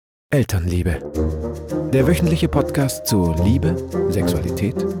Elternliebe. Der wöchentliche Podcast zu Liebe,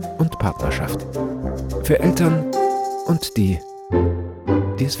 Sexualität und Partnerschaft. Für Eltern und die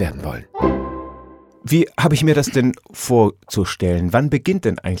es werden wollen. Wie habe ich mir das denn vorzustellen? Wann beginnt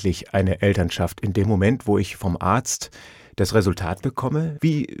denn eigentlich eine Elternschaft? In dem Moment, wo ich vom Arzt das Resultat bekomme?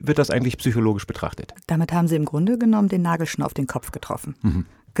 Wie wird das eigentlich psychologisch betrachtet? Damit haben Sie im Grunde genommen den Nagel schon auf den Kopf getroffen.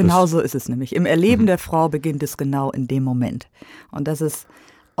 Genau so ist es nämlich. Im Erleben der Frau beginnt es genau in dem Moment. Und das ist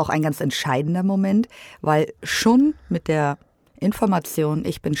auch ein ganz entscheidender Moment, weil schon mit der Information,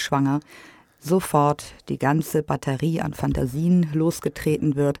 ich bin schwanger, sofort die ganze Batterie an Fantasien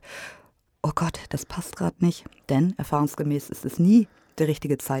losgetreten wird. Oh Gott, das passt gerade nicht, denn erfahrungsgemäß ist es nie der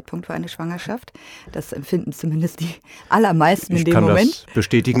richtige Zeitpunkt für eine Schwangerschaft. Das empfinden zumindest die allermeisten in dem Moment. Ich kann das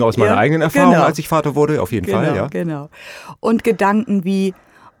bestätigen aus meiner eigenen Erfahrung, als ich Vater wurde, auf jeden Fall. Ja. Genau. Und Gedanken wie,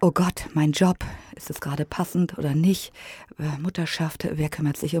 oh Gott, mein Job, ist es gerade passend oder nicht? Mutterschaft, wer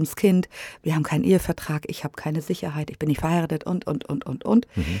kümmert sich ums Kind? Wir haben keinen Ehevertrag, ich habe keine Sicherheit, ich bin nicht verheiratet und.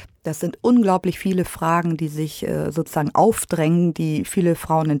 Das sind unglaublich viele Fragen, die sich sozusagen aufdrängen, die viele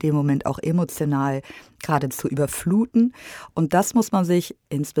Frauen in dem Moment auch emotional geradezu überfluten. Und das muss man sich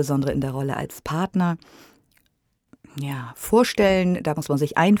insbesondere in der Rolle als Partner vorstellen. Da muss man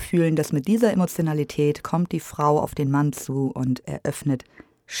sich einfühlen, dass mit dieser Emotionalität kommt die Frau auf den Mann zu und eröffnet: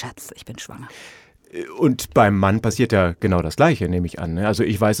 Schatz, ich bin schwanger. Und beim Mann passiert ja genau das Gleiche, nehme ich an. Also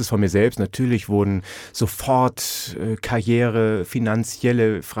ich weiß es von mir selbst, natürlich wurden sofort Karriere,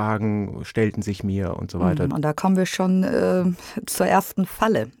 finanzielle Fragen stellten sich mir und so weiter. Und da kommen wir schon zur ersten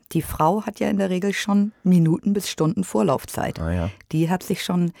Falle. Die Frau hat ja in der Regel schon Minuten bis Stunden Vorlaufzeit. Ah, ja. Die hat sich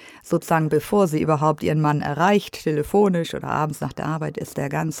schon sozusagen, bevor sie überhaupt ihren Mann erreicht, telefonisch oder abends nach der Arbeit, ist der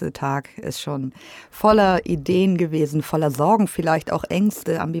ganze Tag ist schon voller Ideen gewesen, voller Sorgen, vielleicht auch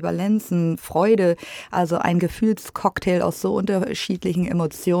Ängste, Ambivalenzen, Freude. Also ein Gefühlscocktail aus so unterschiedlichen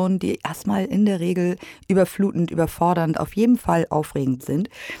Emotionen, die erstmal in der Regel überflutend, überfordernd, auf jeden Fall aufregend sind.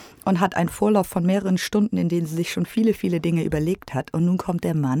 Und hat einen Vorlauf von mehreren Stunden, in denen sie sich schon viele, viele Dinge überlegt hat. Und nun kommt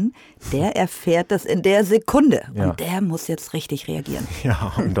der Mann, der erfährt das in der Sekunde. Ja. Und der muss jetzt richtig reagieren.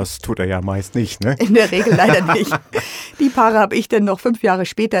 Ja, und das tut er ja meist nicht, ne? In der Regel leider nicht. Die Paare habe ich dann noch 5 Jahre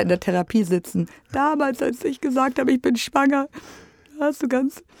später in der Therapie sitzen. Damals, als ich gesagt habe, ich bin schwanger, hast du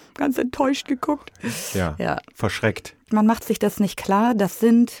ganz enttäuscht geguckt. Ja, verschreckt. Man macht sich das nicht klar. Das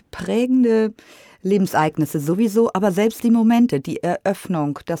sind prägende Lebensereignisse sowieso, aber selbst die Momente, die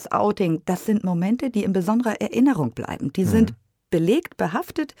Eröffnung, das Outing, das sind Momente, die in besonderer Erinnerung bleiben. Die sind belegt,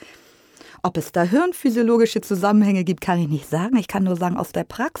 behaftet. Ob es da hirnphysiologische Zusammenhänge gibt, kann ich nicht sagen. Ich kann nur sagen, aus der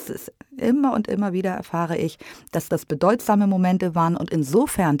Praxis immer und immer wieder erfahre ich, dass das bedeutsame Momente waren und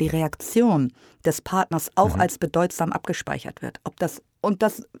insofern die Reaktion des Partners auch als bedeutsam abgespeichert wird. Und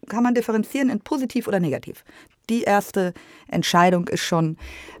das kann man differenzieren in positiv oder negativ. Die erste Entscheidung ist schon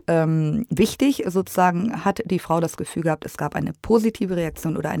wichtig. Sozusagen hat die Frau das Gefühl gehabt, es gab eine positive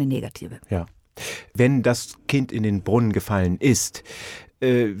Reaktion oder eine negative. Ja. Wenn das Kind in den Brunnen gefallen ist,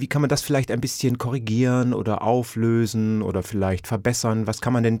 wie kann man das vielleicht ein bisschen korrigieren oder auflösen oder vielleicht verbessern? Was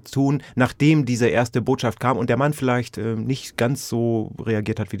kann man denn tun, nachdem diese erste Botschaft kam und der Mann vielleicht nicht ganz so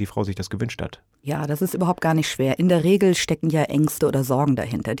reagiert hat, wie die Frau sich das gewünscht hat? Ja, das ist überhaupt gar nicht schwer. In der Regel stecken ja Ängste oder Sorgen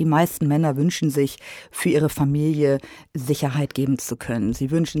dahinter. Die meisten Männer wünschen sich, für ihre Familie Sicherheit geben zu können. Sie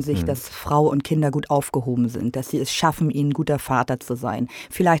wünschen sich, dass Frau und Kinder gut aufgehoben sind, dass sie es schaffen, ihnen guter Vater zu sein,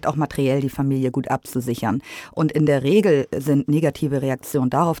 vielleicht auch materiell die Familie gut abzusichern. Und in der Regel sind negative Reaktionen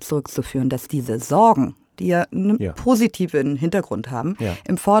darauf zurückzuführen, dass diese Sorgen, die ja einen positiven Hintergrund haben,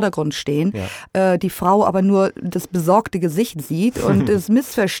 im Vordergrund stehen, die Frau aber nur das besorgte Gesicht sieht und es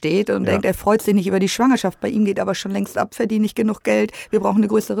missversteht und denkt, er freut sich nicht über die Schwangerschaft, bei ihm geht aber schon längst ab, verdiene ich genug Geld, wir brauchen eine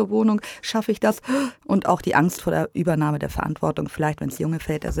größere Wohnung, schaffe ich das? Und auch die Angst vor der Übernahme der Verantwortung, vielleicht wenn es junge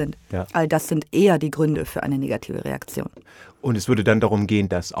Väter sind. Ja. All das sind eher die Gründe für eine negative Reaktion. Und es würde dann darum gehen,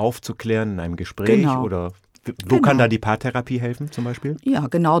 das aufzuklären in einem Gespräch oder... Wo kann da die Paartherapie helfen zum Beispiel? Ja,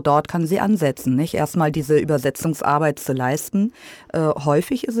 genau dort kann sie ansetzen, nicht? Erstmal diese Übersetzungsarbeit zu leisten.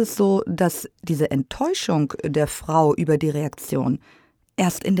 Häufig ist es so, dass diese Enttäuschung der Frau über die Reaktion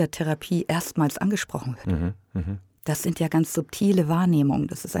erst in der Therapie erstmals angesprochen wird. Das sind ja ganz subtile Wahrnehmungen.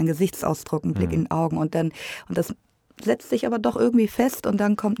 Das ist ein Gesichtsausdruck, ein Blick in die Augen und das setzt sich aber doch irgendwie fest und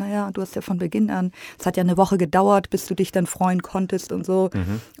dann kommt, du hast ja von Beginn an, es hat ja eine Woche gedauert, bis du dich dann freuen konntest und so.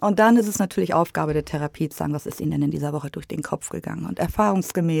 Und dann ist es natürlich Aufgabe der Therapie zu sagen, was ist Ihnen denn in dieser Woche durch den Kopf gegangen? Und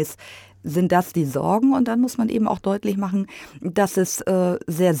erfahrungsgemäß sind das die Sorgen und dann muss man eben auch deutlich machen, dass es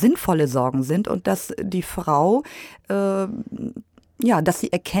sehr sinnvolle Sorgen sind und dass die Frau dass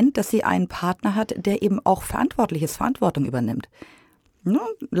sie erkennt, dass sie einen Partner hat, der eben auch Verantwortung übernimmt.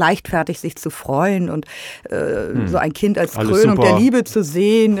 leichtfertig sich zu freuen und so ein Kind als Alles Krönung super. der Liebe zu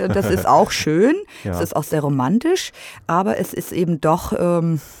sehen, das ist auch schön, Ja. es ist auch sehr romantisch, aber es ist eben doch,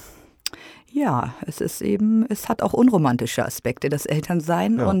 es hat auch unromantische Aspekte, das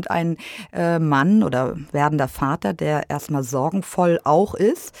Elternsein. Ja. Und ein Mann oder werdender Vater, der erstmal sorgenvoll auch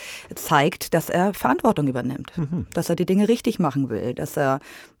ist, zeigt, dass er Verantwortung übernimmt, dass er die Dinge richtig machen will, dass er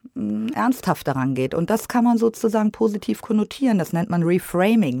ernsthaft daran geht. Und das kann man sozusagen positiv konnotieren. Das nennt man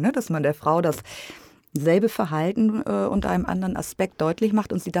Reframing, ne? Dass man der Frau das selbe Verhalten unter einem anderen Aspekt deutlich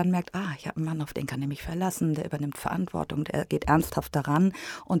macht und sie dann merkt, ich habe einen Mann, auf den kann ich mich verlassen, der übernimmt Verantwortung, der geht ernsthaft daran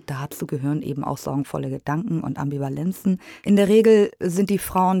und dazu gehören eben auch sorgenvolle Gedanken und Ambivalenzen. In der Regel sind die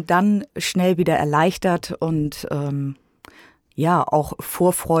Frauen dann schnell wieder erleichtert und auch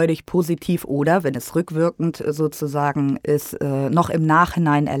vorfreudig, positiv oder, wenn es rückwirkend sozusagen ist, noch im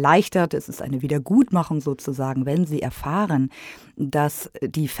Nachhinein erleichtert. Es ist eine Wiedergutmachung sozusagen, wenn sie erfahren, dass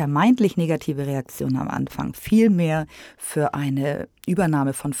die vermeintlich negative Reaktion am Anfang viel mehr für eine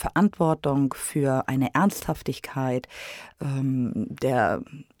Übernahme von Verantwortung, für eine Ernsthaftigkeit der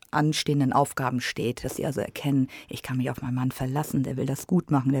anstehenden Aufgaben steht, dass sie also erkennen, ich kann mich auf meinen Mann verlassen, der will das gut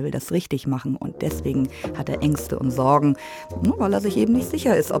machen, der will das richtig machen und deswegen hat er Ängste und Sorgen, weil er sich eben nicht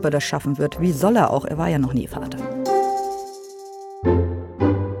sicher ist, ob er das schaffen wird. Wie soll er auch? Er war ja noch nie Vater.